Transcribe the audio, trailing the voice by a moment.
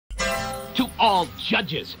to all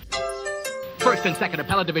judges. First and Second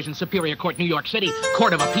Appellate Division, Superior Court, New York City.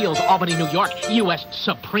 Court of Appeals, Albany, New York. U.S.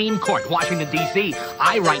 Supreme Court, Washington, D.C.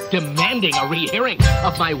 I write demanding a rehearing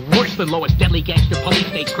of my worse than lowest deadly gangster police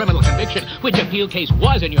state criminal conviction, which appeal case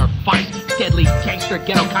was in your farce, deadly gangster,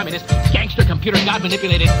 ghetto communist, gangster computer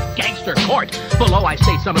god-manipulated gangster court. Below I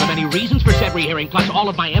state some of the many reasons for said rehearing, plus all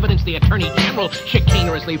of my evidence the Attorney General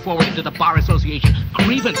chicanerously forwarded to the Bar Association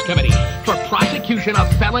Grievance Committee for prosecution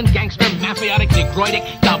of felon gangster mafiotic negroidic,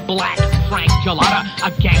 the Black Frank Gelada,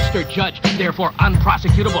 a gangster judge, therefore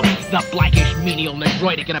unprosecutable. The blackish, menial,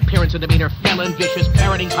 negroidic in appearance and demeanor, felon, vicious,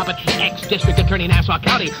 parroting puppet, ex-district attorney Nassau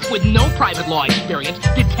County, with no private law experience,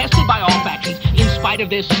 detested by all factions, in spite of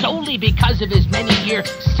this, solely because of his many-year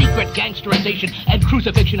secret gangsterization and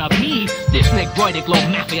crucifixion of me. This negroidic, low,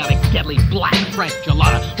 mafiotic, deadly Black Frank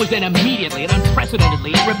Gelada was then immediately and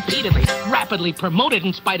unprecedentedly, repeatedly, rapidly promoted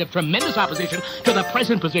in spite of tremendous opposition to the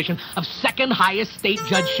present position of second highest state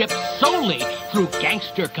judgeship solely through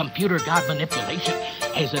gangster computer god manipulation.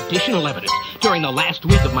 As additional evidence, during the last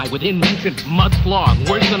week of my within-mentioned month-long,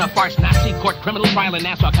 worse than a farce Nazi court criminal trial in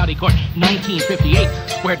Nassau County Court,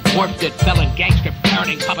 1958, where dwarfed felon gangster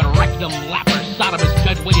parroting puppet rectum lapper sodomist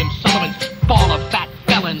Judge William Sullivan's ball of fat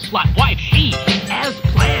felon slut wife, she, as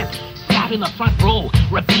planned, sat in the front row,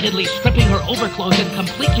 repeatedly stripping her overclothes and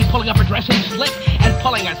completely pulling up her dress and slip and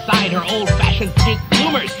pulling aside her old-fashioned pink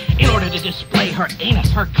bloomers in order to display her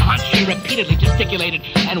anus. Her conch, she repeatedly gesticulated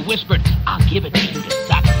and whispered, "I'll give it to you to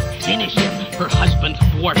suck. Finish him." Her husband,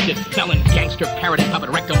 thwarted felon gangster parroting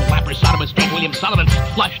puppet rectum lapper sodomist Judge William Sullivan,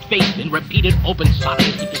 flushed-faced in repeated open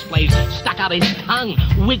sodomistic displays, stuck out his tongue,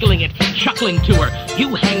 wiggling it, chuckling to her.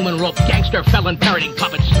 "You hangman rope gangster felon parroting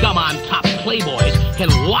puppet scum on top playboys can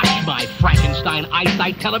watch my Frankenstein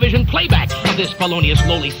eyesight television playback of this felonious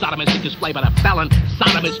lowly sodomistic display by the felon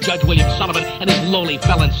sodomist Judge William Sullivan and his lowly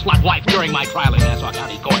felon slut wife during my trial in Nassau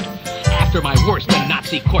County Court. After my worse than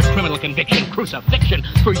Nazi court criminal conviction, crucifixion,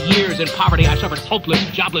 for years in poverty I suffered hopeless,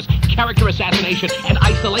 jobless, character assassination, and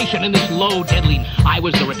isolation in this low, deadly. I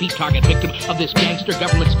was the repeat target victim of this gangster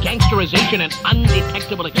government's gangsterization and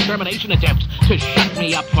undetectable extermination attempts to shut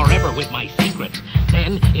me up forever with my secrets.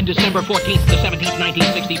 Then, in December 14th to 17th,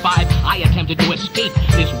 1965, I attempted to escape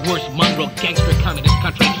this worst mongrel gangster communist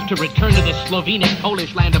country to return to the Slovenian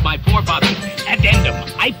Polish land of my forefathers. Addendum: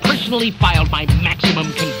 I personally filed my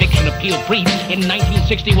maximum conviction appeal brief in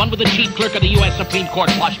 1961 with the chief clerk of the U.S. Supreme Court,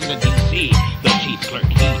 Washington, D.C. The chief clerk,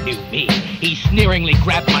 he knew me. He sneeringly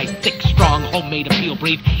grabbed my thick, strong, homemade appeal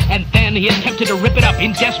brief, and then he attempted to rip it up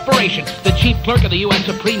in desperation. The chief clerk of the U.S.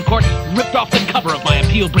 Supreme Court ripped off the cover of my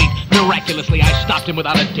appeal brief. Miraculously, I stopped him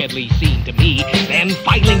without a deadly scene to me. Then,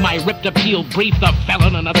 filing my ripped appeal brief, the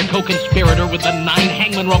felon, another co-conspirator with the 9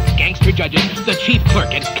 hangman rope gangster judges, the chief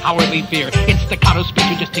clerk, in cowardly fear, in staccato speech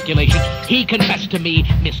and gesticulation, he confessed to me,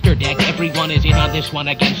 "Mr. Deck, everyone is in on this one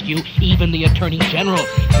against you, even the Attorney General,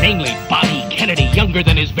 namely Bobby Kennedy, younger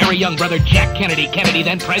than his very young brother Jack Kennedy, Kennedy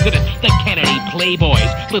then president, the Kennedy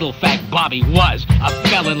Playboys." Little fat Bobby was a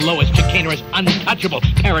felon, lowest, chicanerous, untouchable,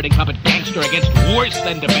 parroting puppet gangster against worse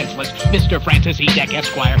than defenseless Mr. Francis E. Deck,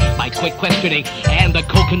 Esquire. My quick questioning and the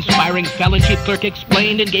co-conspiring felon chief clerk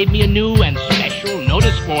explained and gave me a new and special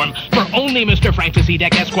notice form for only Mr. Francis E.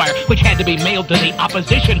 Deck, Esquire, which had to be mailed to the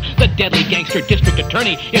opposition, the deadly gangster district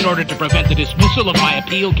attorney, in order to prevent the dismissal of my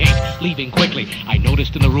appeal case. Leaving quickly, I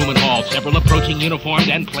noticed in the room and hall several approaching uniformed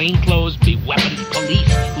and plainclothes, beweaponed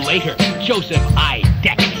police. Later, Joseph I.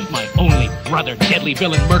 Deck, my only brother, deadly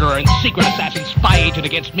villain, murderer, and secret assassin spy agent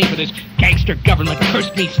against me for this gangster government,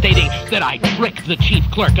 cursed me, stating that I tricked the chief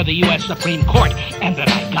clerk of the U.S. Supreme Court and that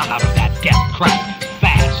I got out of that death trap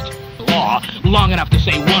fast. Law, long enough to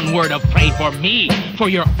say one word of pray for me, for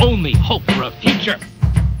your only hope for a future.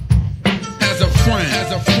 As a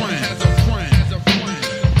friend.